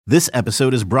This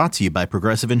episode is brought to you by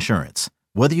Progressive Insurance.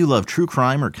 Whether you love true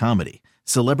crime or comedy,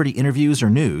 celebrity interviews or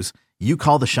news, you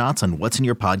call the shots on what's in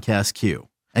your podcast queue.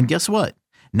 And guess what?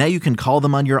 Now you can call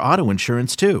them on your auto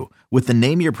insurance too with the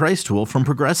Name Your Price tool from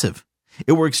Progressive.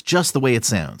 It works just the way it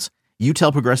sounds. You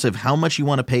tell Progressive how much you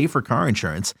want to pay for car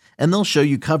insurance, and they'll show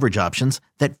you coverage options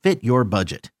that fit your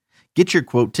budget. Get your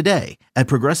quote today at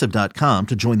Progressive.com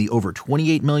to join the over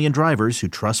 28 million drivers who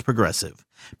trust Progressive.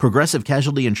 Progressive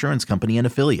Casualty Insurance Company and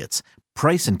Affiliates.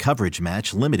 Price and coverage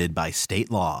match limited by state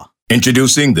law.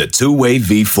 Introducing the Two-Way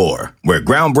V4, where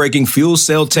groundbreaking fuel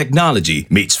cell technology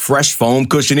meets fresh foam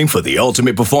cushioning for the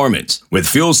ultimate performance. With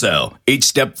Fuel Cell, each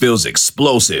step feels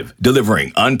explosive,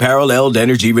 delivering unparalleled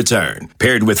energy return.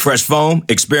 Paired with fresh foam,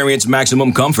 experience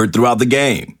maximum comfort throughout the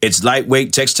game. Its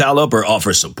lightweight textile upper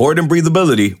offers support and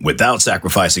breathability without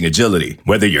sacrificing agility.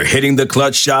 Whether you're hitting the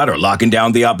clutch shot or locking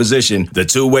down the opposition, the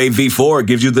Two-Way V4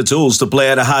 gives you the tools to play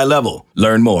at a high level.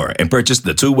 Learn more and purchase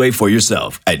the Two-Way for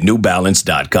yourself at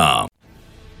NewBalance.com.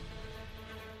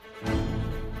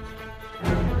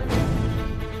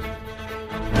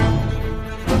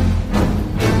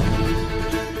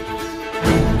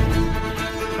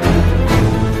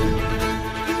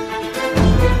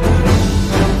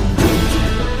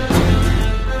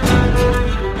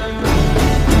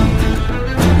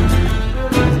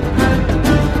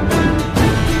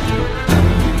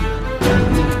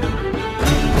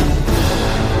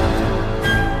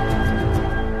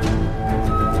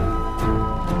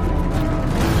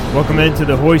 Welcome into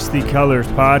the Hoist the Colors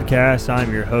podcast.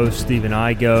 I'm your host, Stephen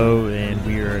Igo, and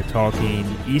we are talking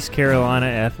East Carolina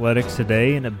athletics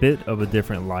today in a bit of a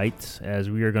different light, as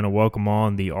we are going to welcome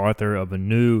on the author of a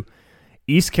new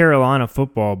East Carolina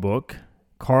football book,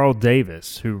 Carl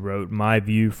Davis, who wrote My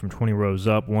View from 20 Rows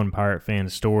Up, One Pirate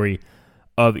Fan's Story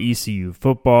of ECU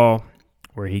Football,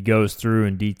 where he goes through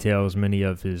and details many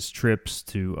of his trips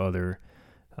to other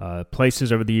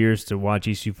places over the years to watch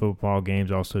ECU football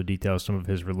games. Also details some of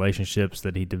his relationships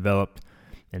that he developed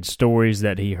and stories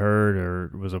that he heard or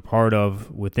was a part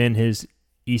of within his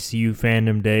ECU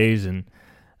fandom days. And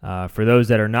for those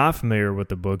that are not familiar with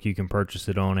the book, you can purchase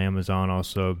it on Amazon.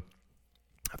 Also,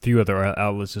 a few other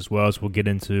outlets as well, as we'll get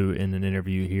into in an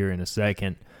interview here in a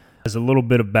second. As a little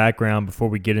bit of background before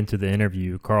we get into the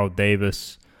interview, Carl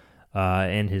Davis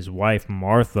and his wife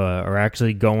Martha are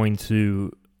actually going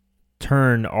to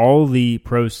turn all the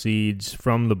proceeds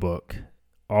from the book,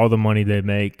 all the money they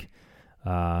make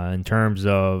in terms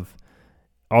of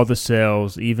all the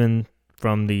sales, even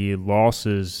from the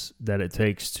losses that it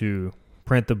takes to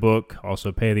print the book,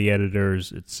 also pay the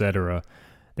editors, etc.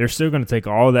 They're still going to take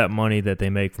all that money that they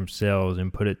make from sales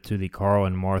and put it to the Carl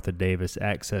and Martha Davis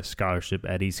Access Scholarship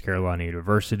at East Carolina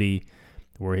University,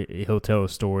 where he'll tell a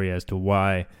story as to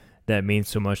why that means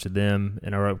so much to them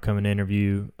in our upcoming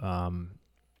interview.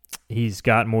 He's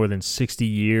got more than 60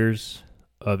 years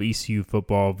of ECU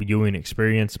football viewing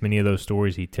experience. Many of those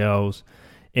stories he tells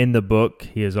in the book.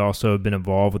 He has also been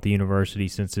involved with the university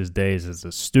since his days as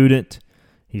a student.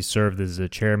 He served as the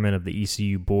chairman of the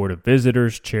ECU Board of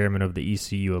Visitors, chairman of the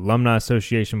ECU Alumni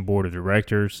Association Board of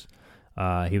Directors.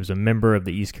 He was a member of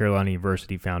the East Carolina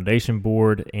University Foundation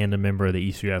Board and a member of the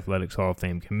ECU Athletics Hall of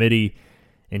Fame Committee.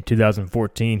 In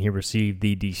 2014, he received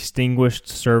the Distinguished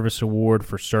Service Award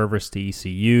for service to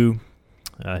ECU.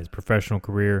 His professional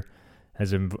career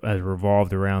has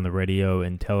revolved around the radio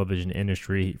and television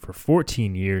industry. For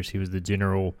 14 years, he was the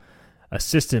general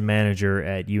assistant manager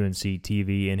at UNC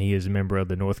TV, and he is a member of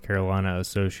the North Carolina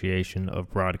Association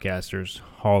of Broadcasters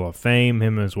Hall of Fame.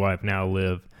 Him and his wife now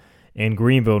live in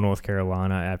Greenville, North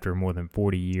Carolina, after more than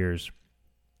 40 years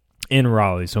in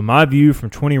Raleigh. So My View from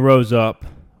 20 Rows Up,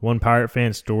 One Pirate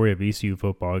Fan's Story of ECU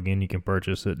Football. Again, you can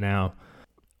purchase it now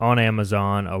on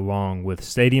Amazon along with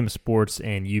Stadium Sports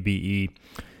and UBE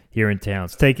here in town.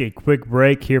 Let's take a quick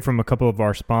break, hear from a couple of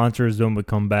our sponsors, then we'll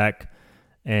come back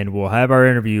and we'll have our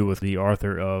interview with the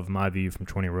author of My View from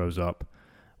 20 Rows Up,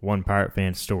 One Pirate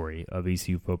Fan's Story of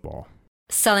ECU Football.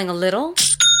 Selling a little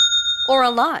or a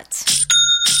lot?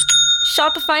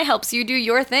 Shopify helps you do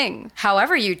your thing,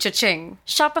 however you cha-ching.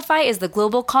 Shopify is the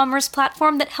global commerce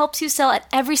platform that helps you sell at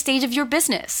every stage of your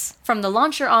business. From the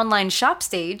launch your online shop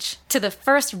stage, to the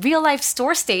first real-life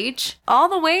store stage, all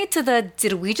the way to the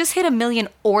did we just hit 1 million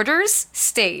orders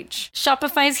stage.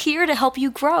 Shopify's here to help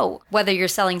you grow. Whether you're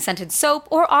selling scented soap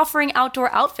or offering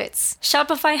outdoor outfits,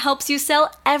 Shopify helps you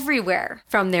sell everywhere.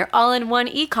 From their all-in-one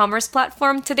e-commerce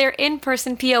platform to their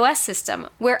in-person POS system,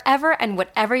 wherever and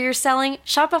whatever you're selling,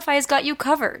 Shopify's got got you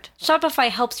covered. Shopify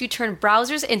helps you turn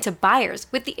browsers into buyers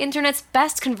with the internet's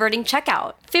best converting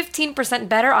checkout, 15%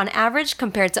 better on average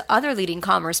compared to other leading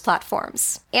commerce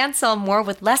platforms. And sell more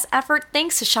with less effort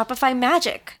thanks to Shopify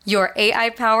Magic, your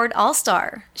AI-powered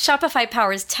all-star. Shopify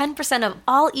powers 10% of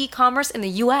all e-commerce in the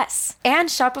U.S. And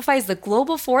Shopify is the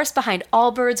global force behind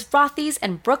Allbirds, Rothy's,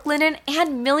 and Brooklinen,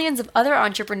 and millions of other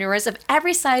entrepreneurs of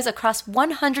every size across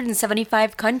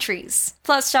 175 countries.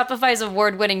 Plus, Shopify's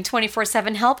award-winning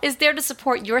 24/7 help is there to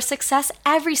support your success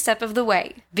every step of the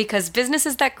way. Because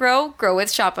businesses that grow with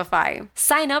Shopify.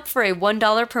 Sign up for a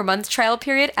 $1 per month trial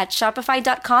period at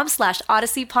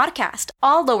shopify.com/Odyssey Podcast,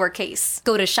 all lowercase.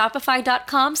 Go to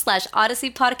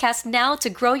shopify.com/Odyssey Podcast now to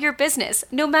grow your business,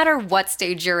 no matter what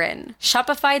stage you're in.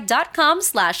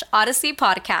 Shopify.com/Odyssey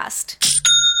Podcast.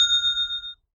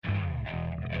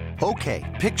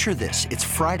 Okay, picture this. It's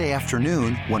Friday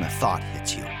afternoon when a thought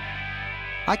hits you.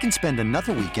 I can spend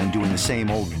another weekend doing the same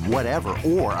old whatever,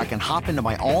 or I can hop into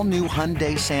my all-new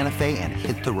Hyundai Santa Fe and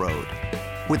hit the road.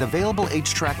 With available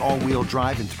H-Track all-wheel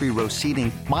drive and 3-row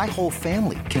seating, my whole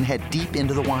family can head deep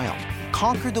into the wild.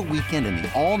 Conquer the weekend in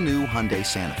the all-new Hyundai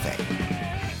Santa Fe.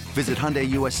 Visit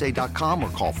HyundaiUSA.com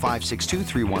or call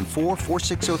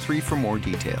 562-314-4603 for more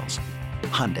details.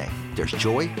 Hyundai, there's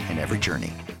joy in every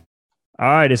journey. All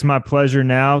right, it's my pleasure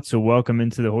now to welcome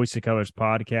into the Hoist the Colors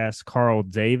podcast, Carl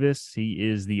Davis. He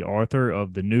is the author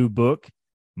of the new book,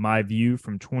 My View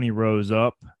from 20 Rows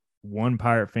Up, One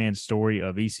Pirate Fan Story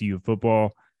of ECU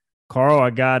Football. Carl,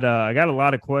 I got a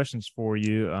lot of questions for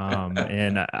you,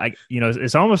 and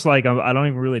it's almost like I don't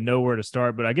even really know where to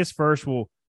start. But I guess first we'll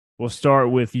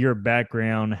start with your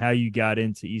background, how you got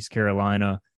into East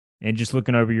Carolina. And just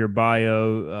looking over your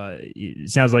bio, it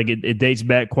sounds like it dates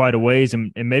back quite a ways.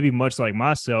 And maybe much like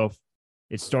myself,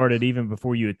 it started even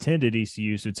before you attended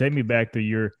ECU. So take me back to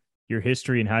your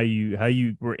history and how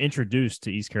you were introduced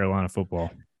to East Carolina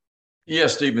football.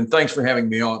 Yes, Stephen, thanks for having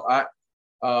me on.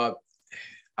 I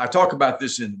talk about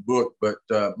this in the book, but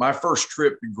my first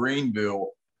trip to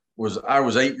Greenville I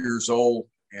was 8 years old,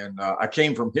 and I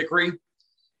came from Hickory.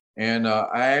 And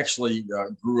I actually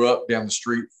grew up down the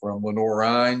street from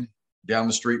Lenoir-Rhyne, down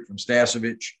the street from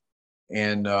Stasevich.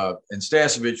 And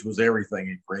Stasevich was everything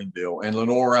in Greenville. And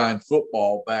Lenoir-Rhyne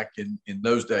football back in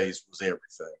those days was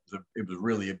everything. It was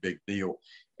really a big deal.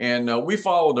 And we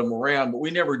followed them around, but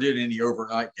we never did any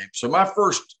overnight games. So my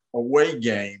first away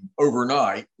game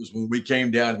overnight was when we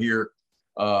came down here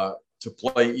to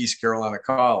play East Carolina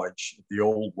College at the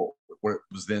old, what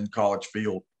was then College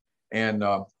Field. And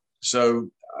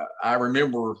so I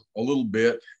remember a little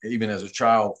bit, even as a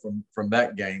child, from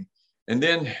that game. And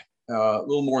then a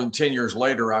little more than 10 years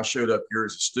later, I showed up here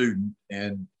as a student.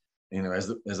 And,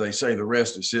 as they say, the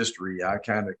rest is history. I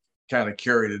kind of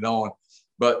carried it on.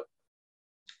 But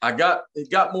it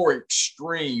got more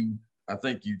extreme, I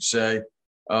think you'd say.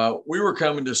 We were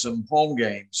coming to some home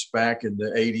games back in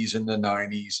the 80s and the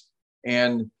 90s.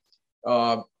 And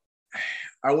I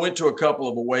went to a couple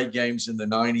of away games in the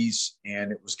 90s,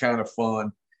 and it was kind of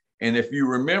fun. And if you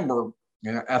remember,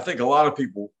 and I think a lot of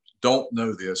people don't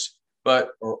know this, but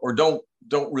or don't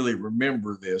really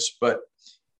remember this, but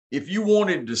if you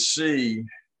wanted to see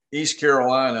East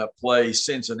Carolina play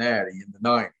Cincinnati in the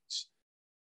 90s,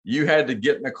 you had to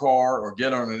get in a car or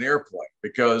get on an airplane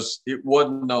because it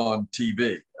wasn't on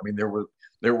TV. I mean, there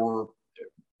were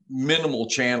minimal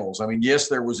channels. I mean, yes,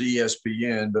 there was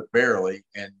ESPN, but barely,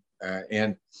 and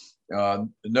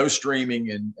no streaming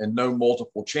and no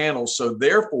multiple channels. So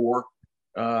therefore,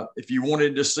 if you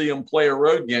wanted to see them play a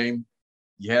road game,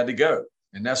 you had to go.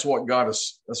 And that's what got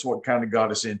us. That's what kind of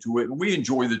got us into it. And we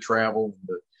enjoy the travel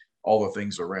and all the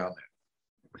things around that.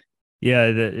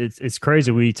 Yeah, it's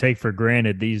crazy. We take for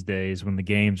granted these days when the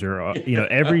games are,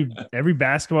 every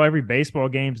basketball, every baseball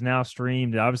game's now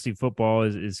streamed. Obviously, football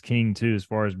is king too, as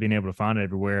far as being able to find it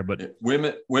everywhere. But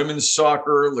women's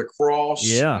soccer,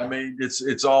 lacrosse, yeah, I mean,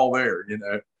 it's all there.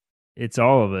 It's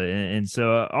all of it. And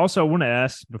so, also, I want to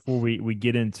ask before we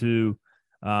get into,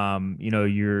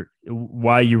 your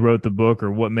why you wrote the book or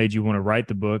what made you want to write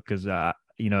the book, because I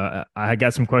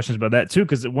got some questions about that too,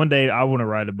 because one day I want to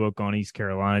write a book on East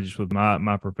Carolina just with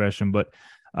my profession. But,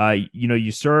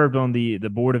 you served on the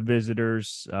Board of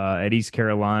Visitors at East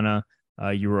Carolina.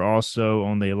 You were also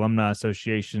on the Alumni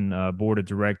Association Board of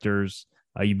Directors.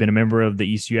 You've been a member of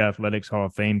the ECU Athletics Hall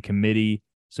of Fame Committee.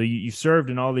 So you served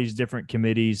in all these different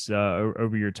committees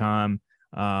over your time.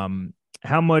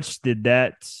 How much did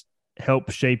that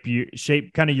help shape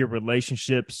kind of your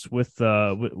relationships with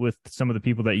some of the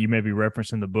people that you maybe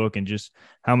reference in the book, and just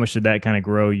how much did that kind of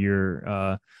grow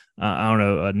your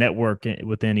network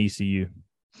within ECU?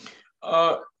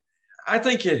 I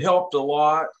think it helped a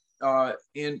lot.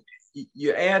 And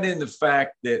you add in the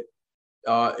fact that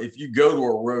if you go to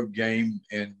a road game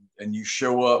and you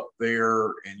show up there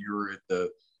and you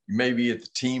may be at the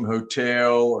team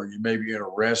hotel, or you may be in a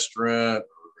restaurant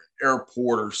or an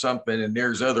airport or something, and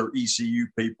there's other ECU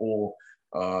people,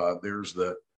 there's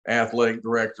the athletic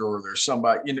director, or there's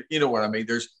somebody, you know what I mean?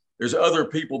 There's other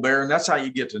people there, and that's how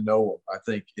you get to know them, I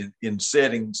think, in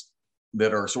settings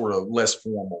that are sort of less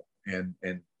formal. And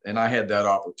I had that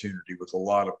opportunity with a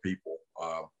lot of people.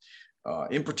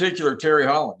 In particular, Terry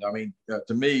Holland. I mean,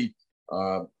 to me,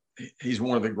 he's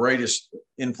one of the greatest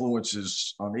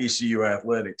influences on ECU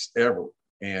athletics ever.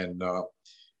 And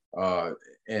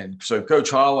so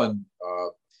Coach Holland,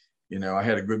 I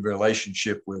had a good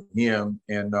relationship with him.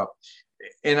 And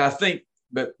I think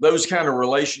that those kind of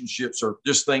relationships are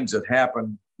just things that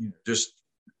happen just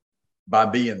by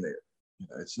being there.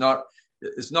 It's not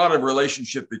a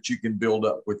relationship that you can build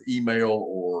up with email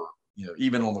or,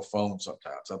 even on the phone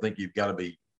sometimes. I think you've got to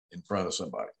be in front of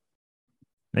somebody.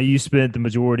 Now, you spent the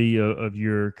majority of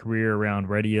your career around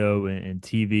radio and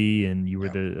TV, and you were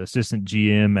the assistant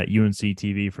GM at UNC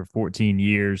TV for 14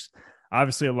 years.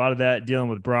 Obviously, a lot of that dealing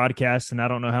with broadcast, and I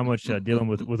don't know how much dealing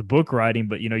with book writing,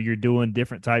 but, you're doing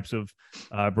different types of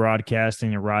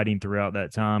broadcasting and writing throughout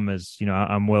that time, as,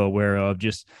 I'm well aware of.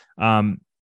 Just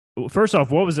first off,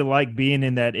 what was it like being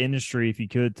in that industry? If you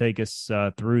could take us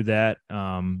through that,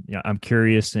 I'm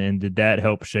curious. And did that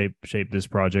help shape this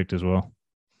project as well?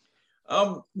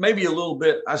 Maybe a little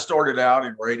bit. I started out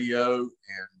in radio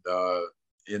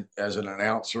and as an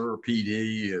announcer,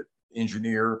 PD,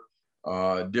 engineer,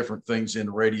 different things in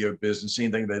the radio business,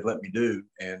 anything they'd let me do,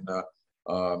 and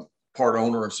part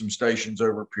owner of some stations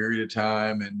over a period of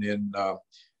time, and then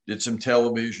did some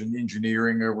television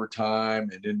engineering over time,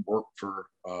 and then worked for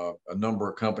a number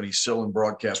of companies selling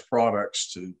broadcast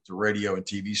products to radio and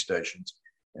TV stations.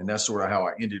 And that's sort of how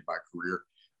I ended my career.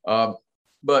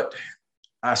 But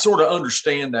I sort of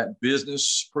understand that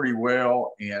business pretty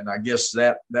well. And I guess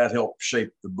that helped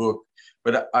shape the book.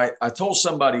 But I told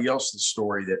somebody else the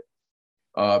story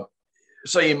that,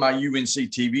 say in my UNC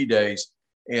TV days,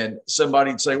 and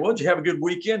somebody'd say, well, did you have a good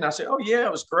weekend? And I say, oh, yeah,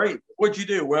 it was great. What'd you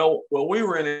do? Well, we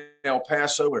were in El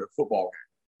Paso at a football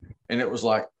game. And it was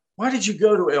like, why did you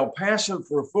go to El Paso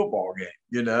for a football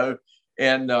game?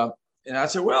 And I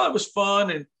said, well, it was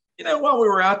fun. And, while we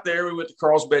were out there, we went to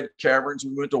Carlsbad Caverns,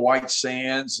 we went to White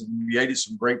Sands, and we ate at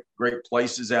some great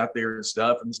places out there and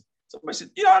stuff. And somebody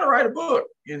said, you ought to write a book,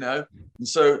 And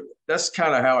so that's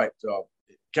kind of how it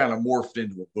kind of morphed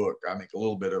into a book. I think a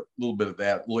little bit of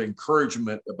that, a little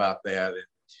encouragement about that,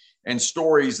 and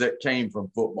stories that came from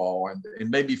football,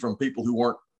 and maybe from people who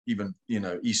weren't even,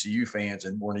 ECU fans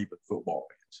and weren't even football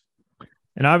fans.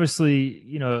 And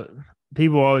obviously,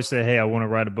 people always say, hey, I want to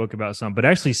write a book about something, but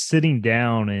actually sitting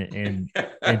down and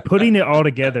putting it all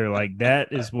together, like that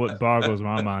is what boggles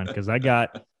my mind. Cause I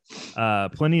got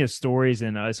plenty of stories,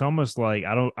 and it's almost like,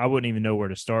 I wouldn't even know where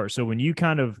to start. So when you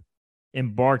kind of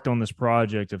embarked on this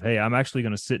project of, hey, I'm actually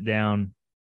going to sit down,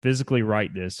 physically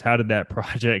write this, how did that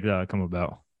project come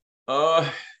about?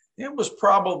 It was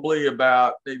probably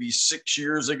about maybe 6,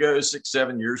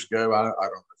 7 years ago. I don't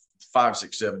know, 5,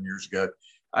 6, 7 years ago.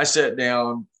 I sat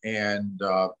down and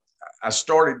I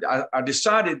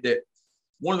decided that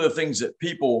one of the things that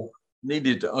people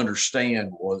needed to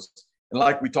understand was, and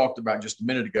like we talked about just a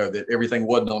minute ago, that everything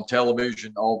wasn't on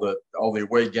television, all the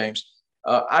away games.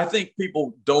 I think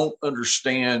people don't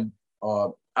understand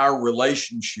our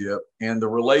relationship and the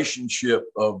relationship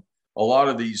of a lot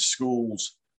of these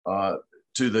schools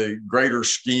to the greater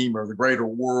scheme or the greater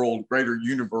world, greater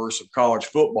universe of college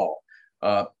football.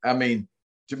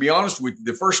 To be honest with you,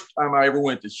 the first time I ever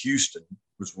went to Houston,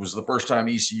 which was the first time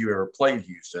ECU ever played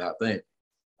Houston, I think,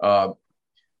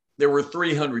 there were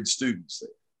 300 students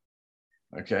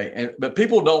there. Okay. But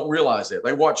people don't realize that.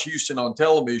 They watch Houston on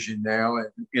television now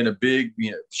in a big,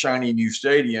 shiny new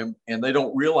stadium, and they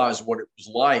don't realize what it was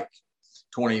like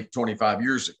 20, 25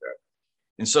 years ago.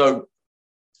 And so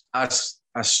I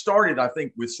started, I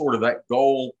think, with sort of that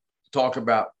goal to talk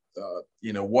about,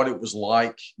 what it was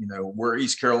like, where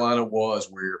East Carolina was,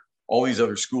 where all these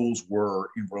other schools were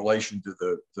in relation to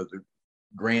the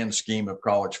grand scheme of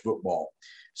college football.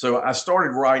 So I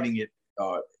started writing it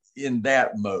in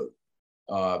that mode.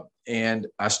 And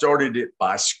I started it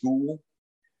by school.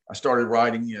 I started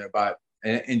writing,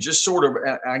 and just sort of,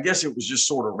 I guess it was just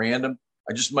sort of random.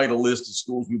 I just made a list of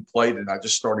schools we played, and I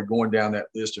just started going down that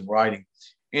list and writing.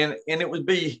 And it would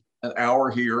be an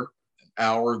hour here, an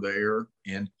hour there,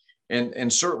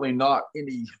 and certainly not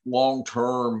any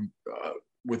long-term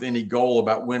with any goal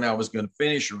about when I was going to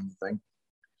finish or anything.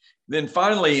 Then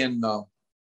finally in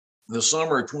the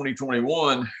summer of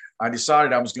 2021, I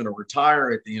decided I was going to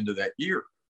retire at the end of that year.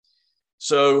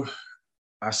 So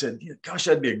I said, gosh,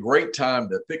 that'd be a great time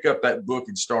to pick up that book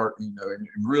and start, and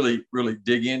really, really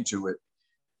dig into it.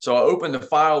 So I opened the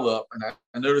file up and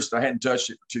I noticed I hadn't touched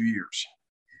it for 2 years.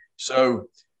 So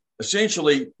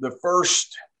essentially the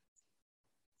first,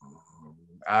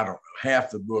 I don't know, half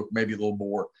the book, maybe a little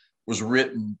more, was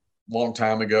written a long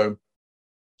time ago.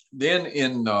 Then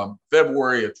in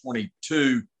February of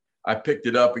 22, I picked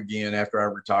it up again after I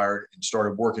retired and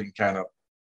started working kind of,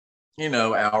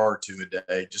 hour or two a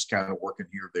day, just kind of working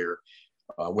here or there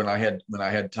when I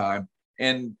had time.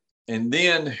 And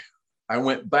then I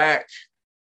went back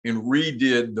and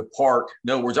redid the part.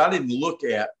 In other words, I didn't look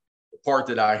at the part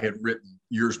that I had written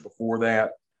years before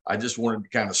that. I just wanted to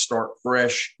kind of start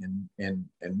fresh and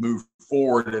move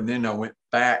forward. And then I went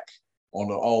back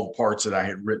onto all the parts that I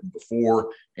had written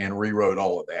before and rewrote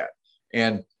all of that.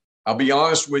 And I'll be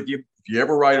honest with you, if you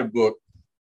ever write a book,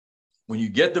 when you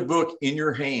get the book in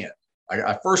your hand,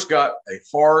 I first got a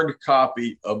hard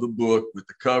copy of the book with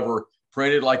the cover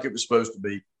printed like it was supposed to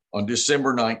be on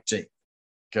December 19th.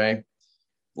 Okay.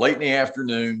 Late in the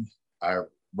afternoon, I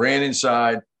ran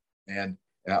inside and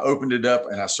I opened it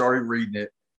up and I started reading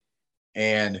it.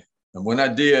 And when I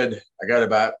did, I got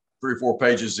about 3 or 4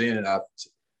 pages in and I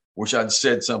wish I'd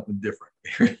said something different,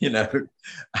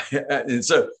 And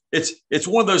so it's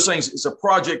one of those things. It's a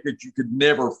project that you could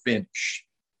never finish.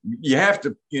 You have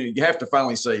to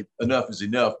finally say enough is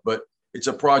enough, but it's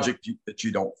a project that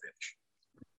you don't finish.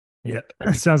 Yeah,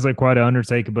 it sounds like quite an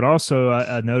undertaking. But also,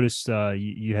 I noticed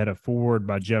you had a foreword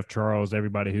by Jeff Charles.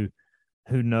 Everybody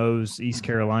who knows East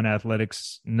Carolina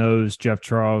athletics knows Jeff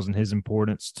Charles and his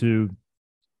importance to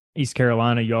East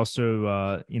Carolina. You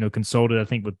also, consulted, I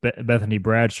think, with Bethany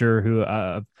Bradshaw, who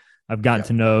I've gotten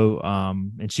to know,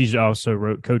 and she's also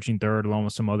wrote Coaching Third along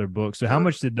with some other books. So, how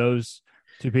much did those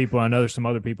two people? I know there's some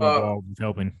other people involved with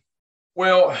helping.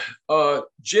 Well,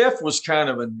 Jeff was kind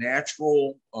of a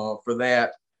natural for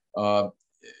that.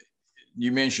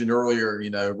 You mentioned earlier,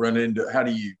 run into how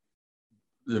do you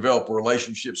develop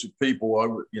relationships with people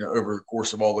over the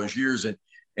course of all those years, and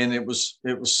it was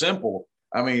simple.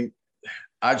 I mean,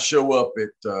 I'd show up at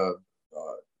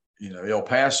El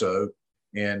Paso,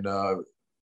 and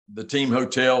the team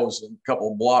hotel was a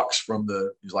couple of blocks from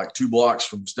like 2 blocks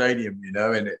from the stadium,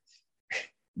 and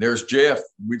there's Jeff.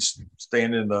 We'd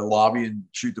stand in the lobby and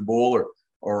shoot the bull,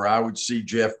 or I would see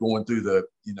Jeff going through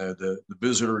the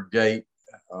visitor gate,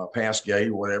 pass gate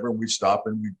or whatever, and we'd stop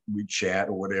and we'd chat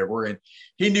or whatever. And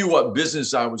he knew what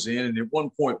business I was in. And at one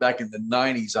point back in the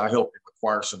 90s, I helped him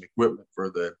acquire some equipment for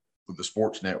the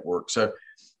sports network. So,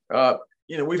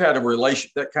 we've had a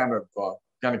that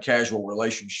kind of casual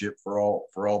relationship for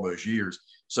all those years.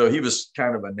 So he was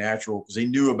kind of a natural because he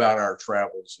knew about our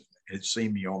travels and had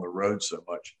seen me on the road so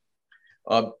much.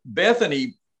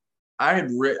 Bethany, I've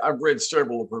read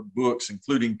several of her books,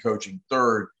 including Coaching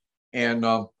Third. And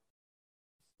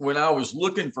when I was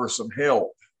looking for some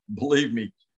help, believe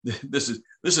me, this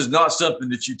is not something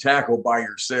that you tackle by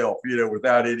yourself,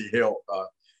 without any help.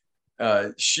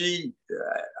 I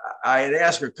had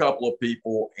asked a couple of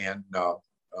people, and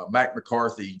Mac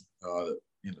McCarthy, the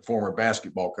former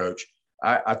basketball coach,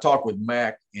 I talked with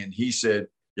Mac, and he said,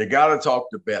 you got to talk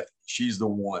to Beth. She's the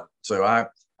one. So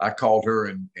I called her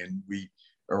and we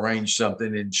arranged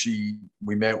something, and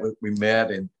we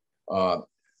met and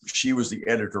she was the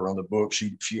editor on the book.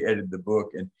 She edited the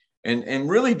book and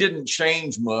really didn't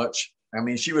change much. I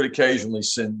mean, she would occasionally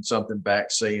send something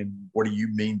back saying, what do you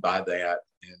mean by that?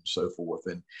 And so forth.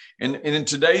 And in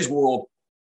today's world,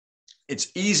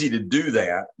 it's easy to do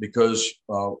that because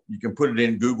you can put it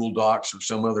in Google Docs or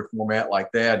some other format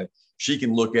like that. And she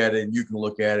can look at it and you can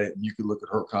look at it and you can look at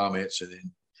her comments, and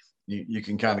then you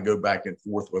can kind of go back and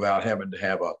forth without having to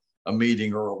have a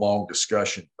meeting or a long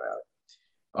discussion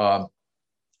about it.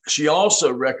 She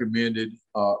also recommended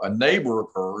a neighbor of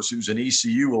hers who's an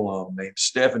ECU alum named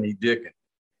Stephanie Dickin.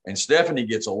 And Stephanie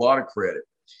gets a lot of credit.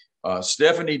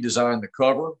 Stephanie designed the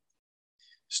cover.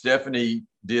 Stephanie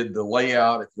did the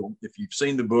layout. If you've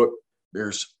seen the book,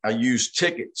 I used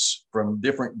tickets from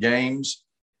different games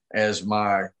as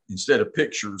instead of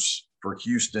pictures for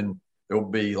Houston, there'll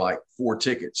be like 4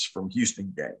 tickets from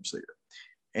Houston games there.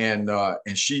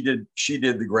 And she did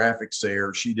the graphics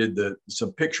there. She did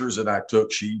some pictures that I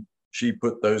took. She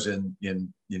put those in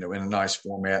a nice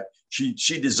format.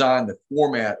 She designed the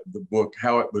format of the book,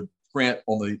 how it would print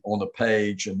on the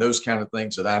page, and those kind of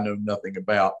things that I know nothing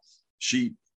about.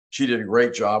 She did a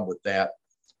great job with that,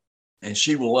 and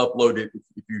she will upload it.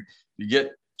 If you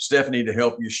get Stephanie to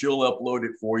help you, she'll upload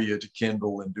it for you to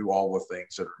Kindle and do all the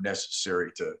things that are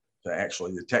necessary to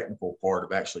actually the technical part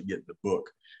of actually getting the book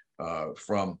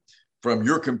from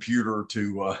your computer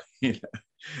to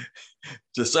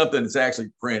to something that's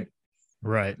actually printed.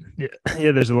 Right.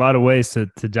 Yeah. There's a lot of ways to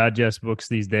digest books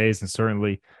these days, and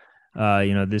certainly,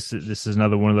 this is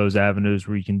another one of those avenues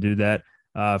where you can do that.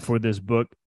 For this book,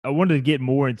 I wanted to get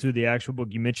more into the actual book.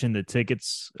 You mentioned the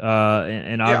tickets,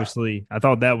 and obviously, I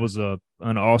thought that was an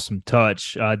awesome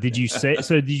touch. Did you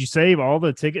save all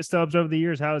the ticket stubs over the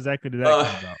years? How exactly did that come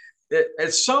about?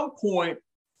 At some point,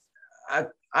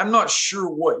 I'm not sure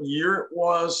what year it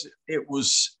was. It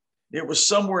was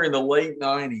somewhere in the late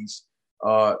 90s.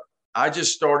 I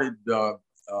just started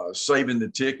saving the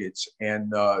tickets,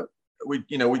 and we'd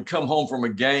come home from a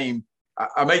game.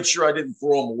 I made sure I didn't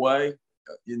throw them away.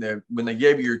 When they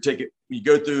gave you your ticket, you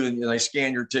go through and they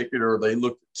scan your ticket, or they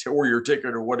tore your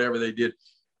ticket, or whatever they did.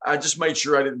 I just made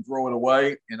sure I didn't throw it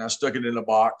away, and I stuck it in a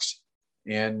box.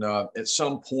 And at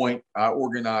some point, I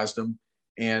organized them,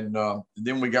 and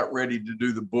then we got ready to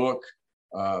do the book.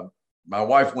 My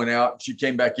wife went out. She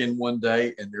came back in one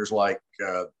day, and there's like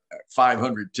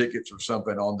 500 tickets or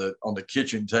something on the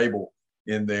kitchen table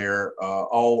in there,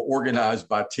 all organized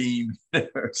by team.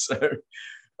 So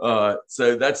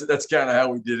that's kind of how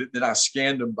we did it. Then I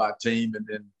scanned them by team and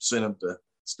then sent them to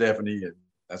Stephanie, and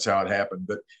that's how it happened.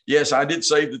 But yes, I did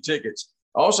save the tickets.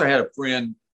 I also had a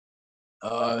friend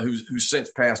who's since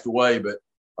passed away, but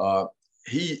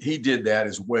he did that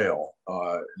as well.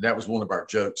 That was one of our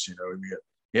jokes.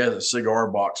 He had a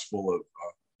cigar box full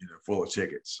of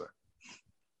tickets. So.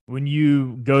 When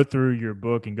you go through your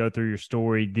book and go through your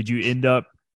story, did you end up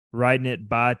writing it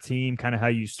by team, kind of how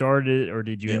you started, or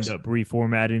did you end up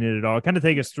reformatting it at all? Kind of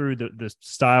take us through the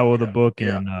style of the book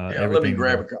and everything.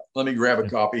 Let me grab a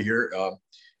copy here.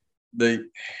 The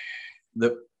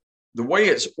way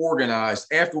it's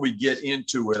organized, after we get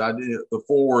into it, I did the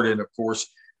forward and, of course,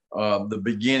 the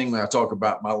beginning when I talk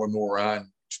about my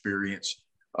Lenoir-Rhyne experience.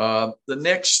 The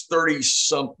next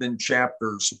 30-something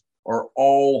chapters are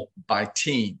all by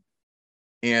team.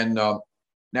 And now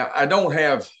I don't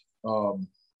have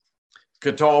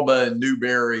Catawba and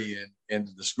Newberry and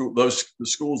the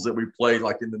schools that we played,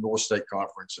 like in the North State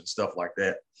Conference and stuff like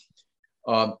that.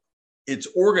 It's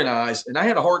organized, and I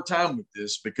had a hard time with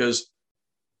this because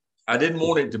I didn't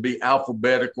want it to be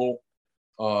alphabetical,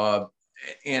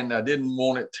 and I didn't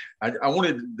want it. I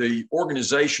wanted the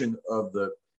organization of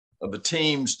the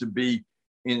teams to be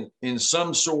in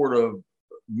some sort of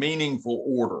meaningful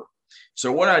order. So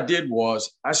what I did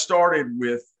was I started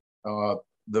with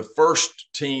the first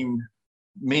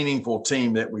meaningful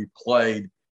team that we played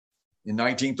in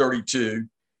 1932,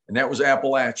 and that was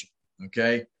Appalachian.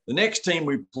 Okay. The next team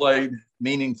we played,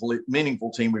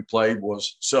 meaningful team we played,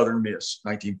 was Southern Miss,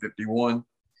 1951.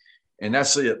 And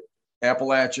that's it.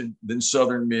 Appalachian, then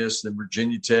Southern Miss, then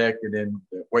Virginia Tech, and then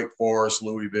Wake Forest,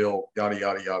 Louisville, yada,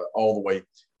 yada, yada, all the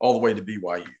way to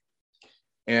BYU.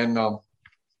 And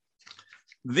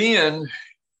then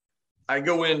I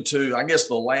go into, I guess,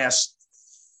 the last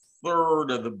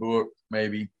third of the book,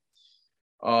 maybe.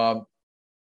 I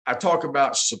talk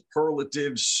about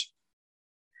superlatives.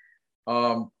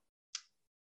 And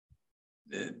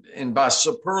by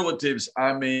superlatives,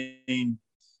 I mean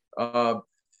the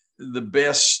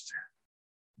best,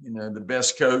 the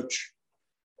best coach,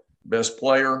 best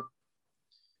player,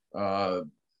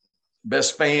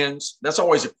 best fans. That's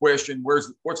always a question.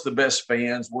 What's the best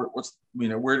fans? Where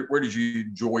did you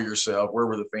enjoy yourself? Where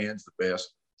were the fans the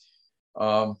best?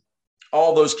 All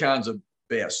those kinds of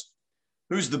best.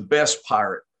 Who's the best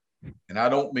Pirate? And I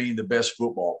don't mean the best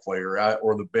football player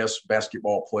or the best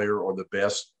basketball player or the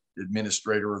best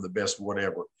administrator or the best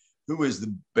whatever. Who is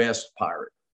the best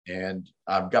Pirate? And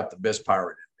I've got the best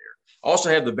Pirate in there. I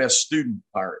also have the best student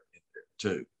Pirate in there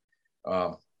too.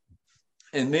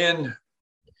 And then,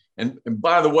 and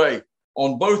by the way,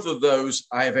 on both of those,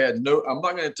 I have had I'm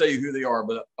not going to tell you who they are,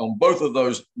 but on both of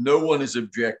those, no one has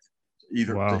objected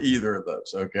to either of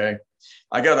those. Okay.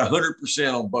 I got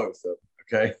 100% on both of them.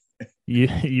 Okay.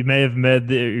 You may have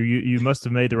you must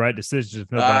have made the right decision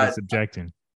if nobody's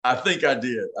objecting. I think I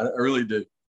did. I really do.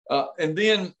 And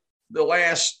then the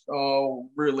last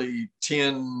really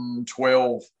 10,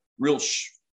 12 real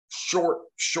short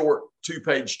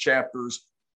 2-page chapters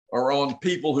are on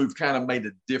people who've kind of made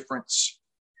a difference,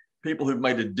 people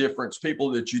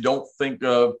that you don't think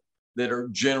of, that are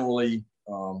generally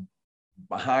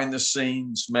behind the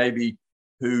scenes, maybe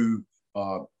who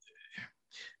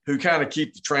kind of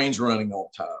keep the trains running on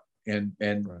time,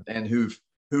 and who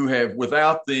have,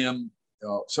 without them,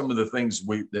 some of the things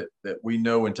that we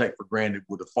know and take for granted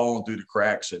would have fallen through the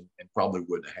cracks and probably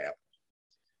wouldn't have happened.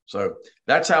 So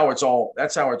that's how it's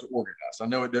organized. I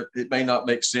know it may not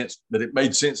make sense, but it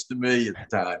made sense to me at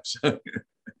the time.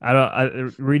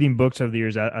 Reading books over the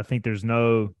years, I think there's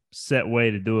no set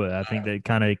way to do it. I think that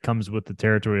kind of comes with the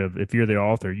territory of, if you're the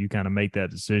author, you kind of make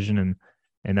that decision,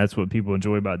 and that's what people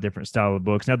enjoy about different style of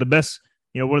books. Now,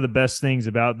 one of the best things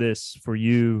about this for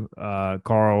you,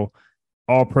 Carl,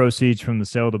 all proceeds from the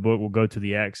sale of the book will go to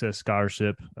the Access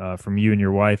Scholarship from you and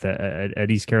your wife at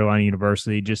East Carolina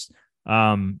University. Just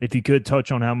if you could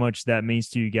touch on how much that means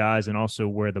to you guys, and also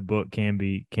where the book can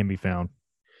be found.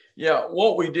 Yeah,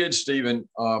 what we did, Stephen,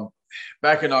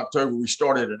 back in October, we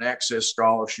started an Access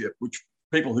Scholarship, which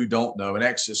people who don't know, an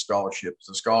Access Scholarship is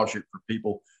a scholarship for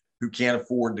people who can't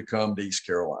afford to come to East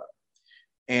Carolina.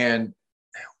 And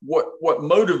what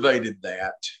motivated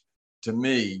that to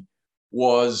me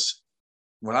was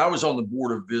when I was on the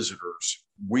Board of Visitors,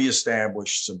 we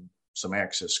established some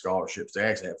Access Scholarships. They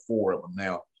actually have 4 of them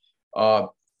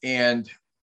now. And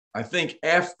I think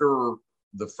after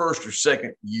the first or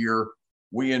second year,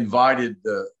 we invited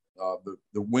the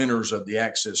winners of the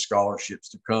Access Scholarships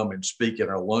to come and speak at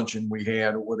our luncheon we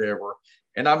had or whatever.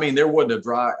 And I mean, there wasn't a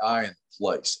dry eye in the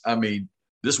place. I mean,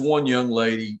 this one young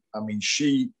lady, I mean,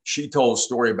 she told a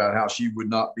story about how she would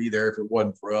not be there if it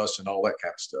wasn't for us and all that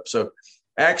kind of stuff. So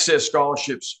Access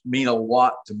Scholarships mean a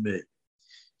lot to me.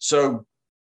 So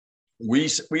we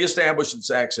established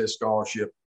this Access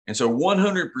Scholarship. And so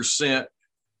 100%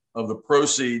 of the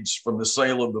proceeds from the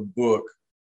sale of the book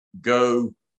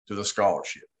go to the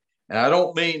scholarship. And I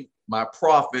don't mean my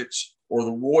profits or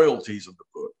the royalties of the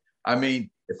book. I mean,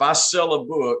 if I sell a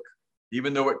book,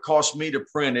 even though it costs me to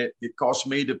print it, it costs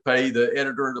me to pay the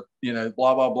editor,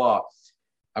 blah, blah, blah,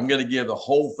 I'm going to give the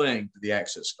whole thing to the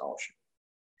Access Scholarship.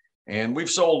 And we've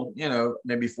sold,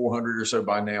 maybe 400 or so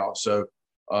by now. So,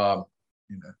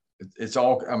 it's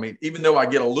all, I mean, even though I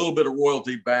get a little bit of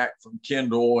royalty back from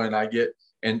Kindle, and I get,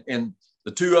 and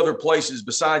the 2 other places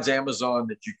besides Amazon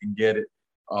that you can get it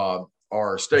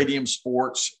are Stadium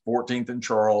Sports, 14th and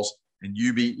Charles, and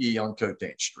UBE on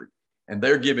Cotan Street. And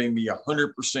they're giving me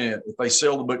 100%. If they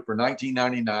sell the book for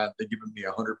 $19.99, they're giving me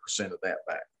 100% of that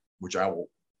back, which I will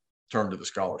turn to the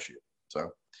scholarship.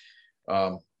 So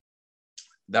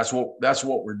that's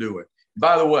what we're doing.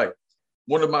 By the way,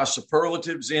 one of my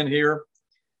superlatives in here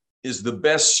is the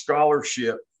best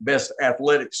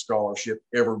athletic scholarship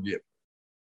ever given.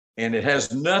 And it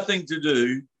has nothing to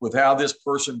do with how this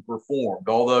person performed,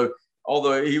 although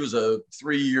he was a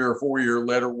 3-year, 4-year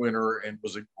letter winner and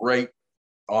was a great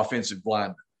offensive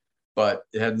lineman. But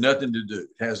it had nothing to do.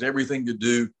 It has everything to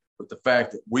do with the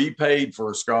fact that we paid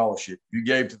for a scholarship. You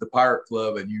gave to the Pirate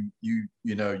Club, and you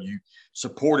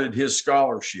supported his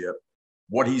scholarship.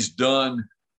 What he's done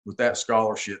with that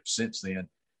scholarship since then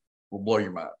will blow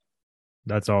your mind.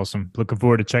 That's awesome. Looking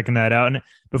forward to checking that out. And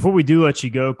before we do let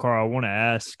you go, Carl, I want to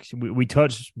ask, we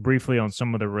touched briefly on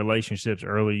some of the relationships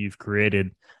early you've created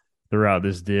throughout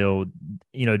this deal.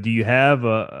 Do you have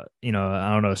a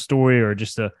story or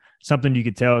just something you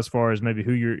could tell as far as maybe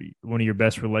one of your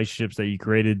best relationships that you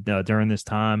created during this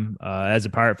time as a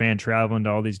Pirate fan traveling to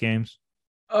all these games?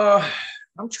 I'm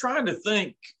trying to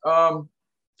think. There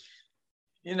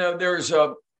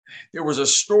was a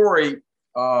story.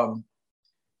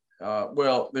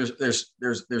 Well, there's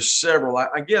several.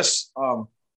 I guess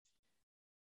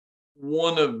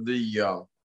one of the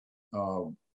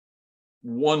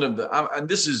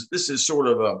this is sort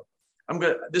of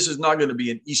this is not going to be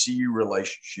an ECU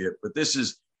relationship, but this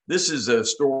is a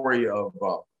story of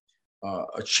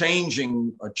a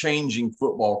changing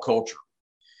football culture.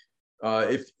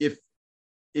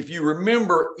 If you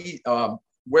remember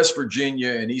West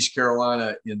Virginia and East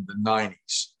Carolina in the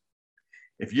 90s.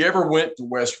 If you ever went to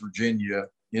West Virginia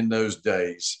in those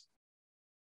days,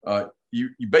 you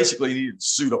basically needed a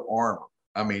suit of armor.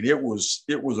 I mean, it was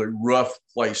a rough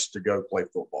place to go play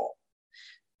football.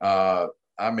 I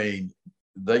mean,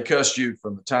 they cussed you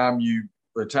from the time you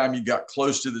got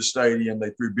close to the stadium. They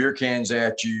threw beer cans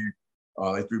at you.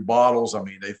 They threw bottles. I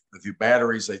mean, they threw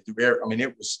batteries. They threw air. I mean,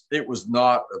 it was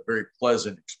not a very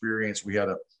pleasant experience. We had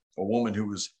a woman who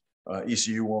was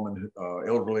ECU woman,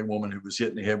 elderly woman who was hit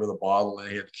in the head with a bottle, and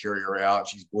they had to carry her out.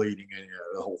 She's bleeding, and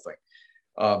the whole thing.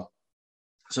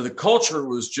 So the culture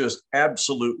was just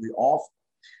absolutely awful.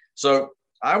 So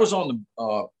I was on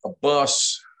a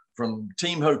bus from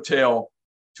Team Hotel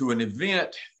to an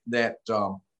event that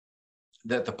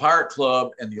the Pirate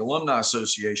Club and the Alumni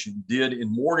Association did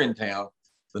in Morgantown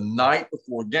the night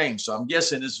before game. So I'm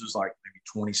guessing this was like maybe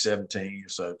 2017,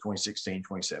 so 2016,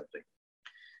 2017.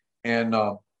 And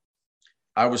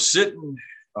I was sitting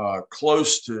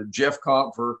close to Jeff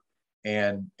Compher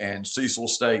and Cecil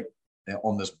State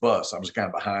on this bus. I was kind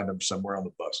of behind them somewhere on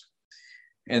the bus.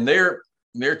 And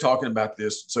they're talking about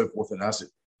this and so forth. And I said,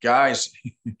 guys,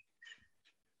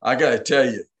 I got to tell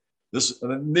you,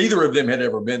 neither of them had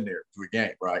ever been there to a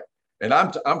game, right? And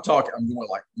I'm talking. I'm going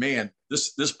like, man,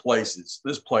 this place is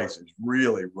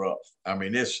really rough. I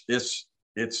mean, it's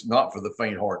not for the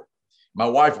faint-hearted. My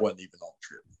wife wasn't even on the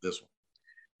trip with this one.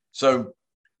 So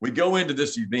we go into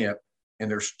this event, and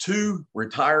there's two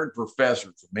retired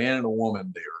professors, a man and a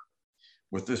woman there,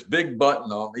 with this big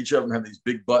button on. Each of them have these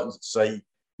big buttons that say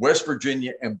West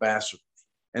Virginia Ambassadors,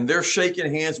 and they're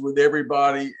shaking hands with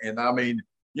everybody. And I mean,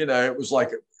 it was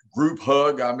like a group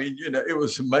hug. I mean, it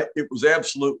was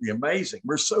absolutely amazing.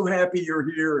 We're so happy you're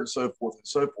here, and so forth and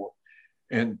so forth.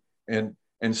 And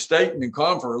Staten and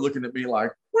Confer are looking at me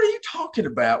like, what are you talking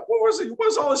about? What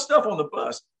was all this stuff on the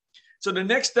bus? So the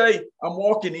next day I'm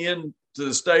walking in to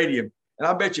the stadium, and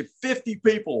I bet you 50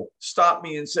 people stopped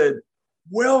me and said,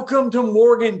 welcome to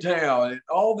Morgantown, and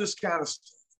all this kind of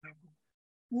stuff.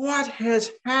 What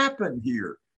has happened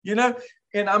here? And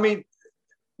I mean,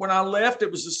 when I left,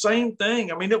 it was the same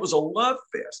thing. I mean, it was a love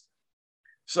fest.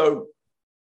 So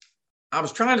I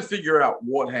was trying to figure out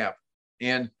what happened.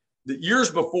 And the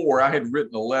years before, I had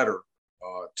written a letter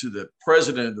to the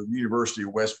president of the University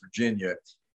of West Virginia.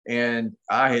 And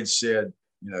I had said,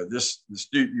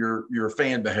 your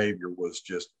fan behavior was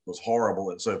horrible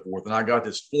and so forth. And I got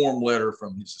this form letter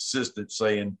from his assistant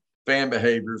saying fan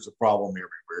behavior is a problem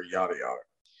everywhere, yada, yada.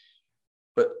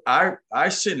 But I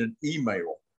sent an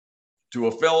email to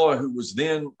a fellow who was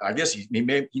then, I guess he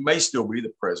may still be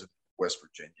the president of West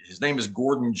Virginia. His name is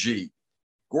Gordon Gee.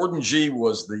 Gordon Gee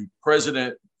was the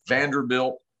president of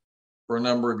Vanderbilt for a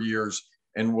number of years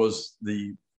and was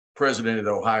the president at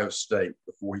Ohio State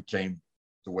before he came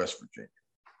to West Virginia.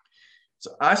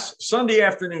 So Sunday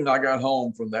afternoon, I got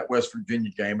home from that West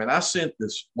Virginia game, and I sent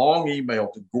this long email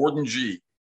to Gordon Gee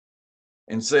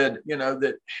and said,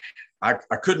 that I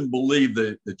couldn't believe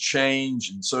the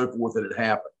change and so forth that had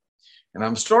happened. And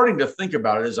I'm starting to think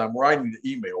about it as I'm writing the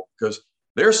email, because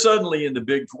they're suddenly in the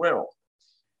Big 12.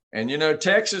 And,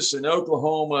 Texas and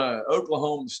Oklahoma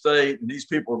State, and these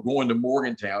people are going to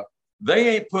Morgantown.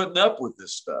 They ain't putting up with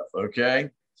this stuff. Okay.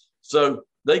 So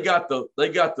they got the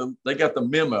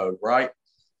memo, right?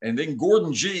 And then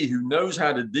Gordon Gee, who knows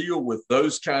how to deal with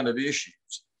those kind of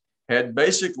issues, had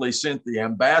basically sent the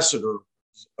ambassador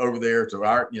over there to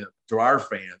our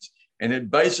fans, and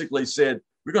had basically said,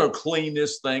 we're going to clean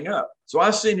this thing up. So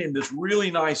I sent him this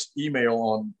really nice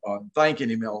email on thanking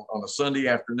him on a Sunday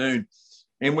afternoon.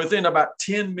 And within about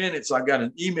 10 minutes, I got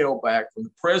an email back from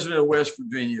the president of West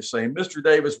Virginia saying, Mr.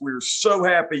 Davis, we're so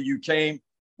happy you came.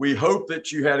 We hope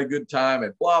that you had a good time,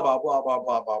 and blah, blah, blah, blah,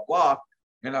 blah, blah, blah.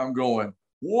 And I'm going,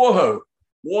 whoa,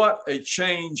 what a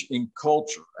change in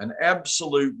culture, an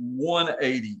absolute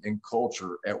 180 in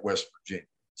culture at West Virginia.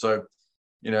 So,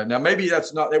 now maybe that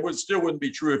still wouldn't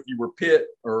be true if you were Pitt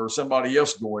or somebody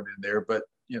else going in there, but,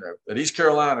 at East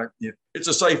Carolina, it's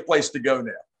a safe place to go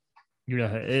now.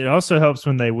 Yeah, it also helps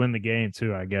when they win the game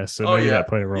too, I guess. So maybe that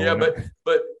played a role. Yeah,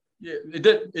 but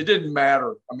it didn't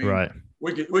matter. I mean, right.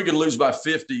 We could lose by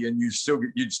 50, and you'd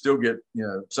still get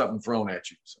something thrown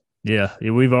at you. So. Yeah,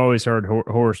 we've always heard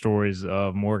horror stories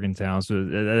of Morgantown, so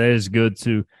that is good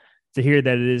to hear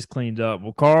that it is cleaned up.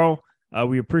 Well, Carl,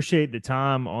 we appreciate the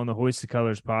time on the Hoist the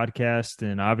Colors podcast,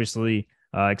 and obviously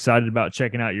excited about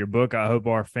checking out your book. I hope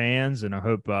our fans, and I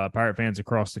hope Pirate fans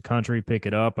across the country pick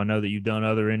it up. I know that you've done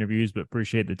other interviews, but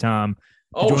appreciate the time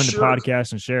to join the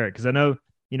podcast and share it, because I know,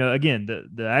 again,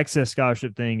 the Access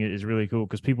Scholarship thing is really cool,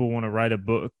 because people want to write a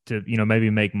book to, maybe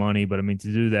make money, but I mean,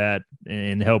 to do that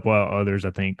and help out others,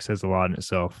 I think says a lot in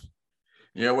itself.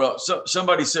 Yeah, well,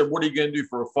 somebody said, what are you going to do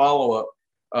for a follow-up?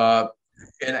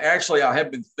 And actually, I have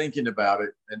been thinking about it,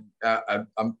 and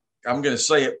I'm going to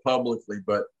say it publicly,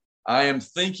 but I am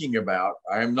thinking about,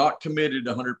 I am not committed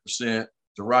 100%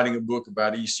 to writing a book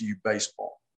about ECU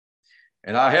baseball.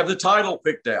 And I have the title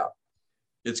picked out.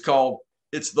 It's called,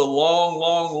 It's the Long,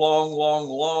 Long, Long, Long,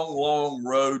 Long, Long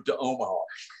Road to Omaha.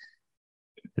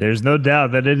 There's no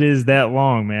doubt that it is that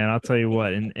long, man. I'll tell you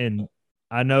what. And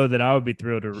I know that I would be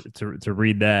thrilled to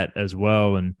read that as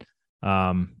well. And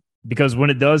because when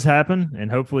it does happen, and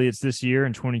hopefully it's this year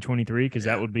in 2023, because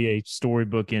that would be a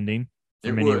storybook ending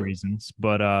for many reasons.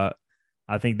 But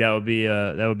I think that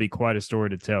would be quite a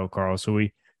story to tell, Carl. So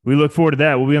we look forward to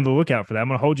that. We'll be on the lookout for that. I'm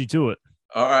going to hold you to it.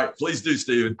 All right. Please do,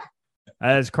 Stephen.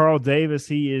 As Carl Davis,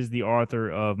 he is the author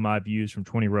of My Views from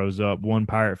 20 Rows Up, one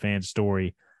Pirate fan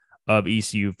story of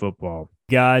ECU football.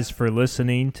 Guys, for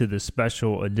listening to the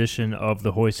special edition of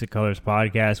the Hoist the Colors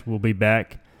podcast. We'll be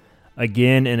back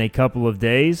again in a couple of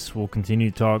days. We'll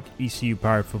continue to talk ECU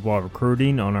Pirate football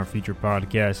recruiting on our future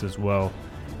podcast, as well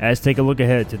as take a look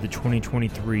ahead to the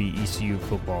 2023 ECU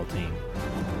football team.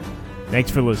 Thanks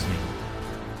for listening.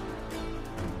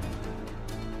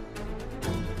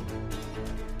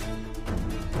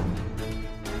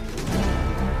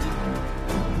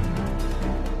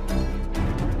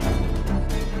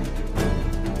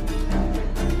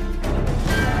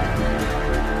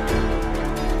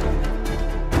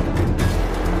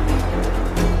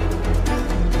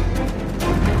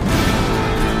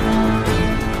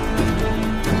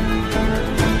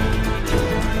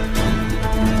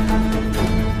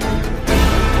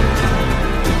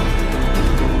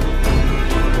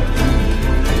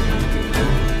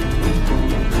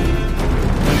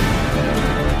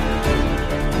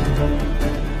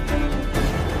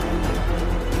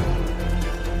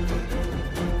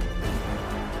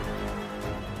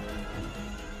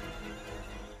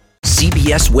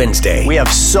 CBS Wednesday. We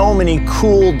have so many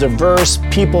cool, diverse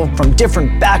people from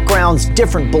different backgrounds,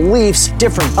 different beliefs,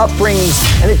 different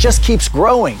upbringings, and it just keeps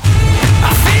growing.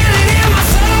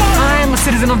 I'm a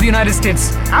citizen of the United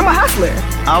States. I'm a hustler.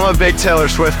 I'm a big Taylor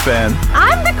Swift fan.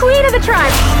 I'm the queen of the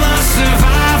tribe.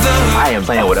 I am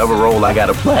playing whatever role I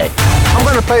gotta play. I'm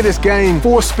gonna play this game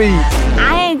full speed.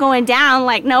 I ain't going down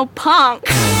like no punk.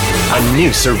 A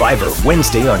new Survivor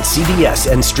Wednesday on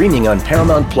CBS and streaming on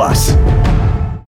Paramount Plus.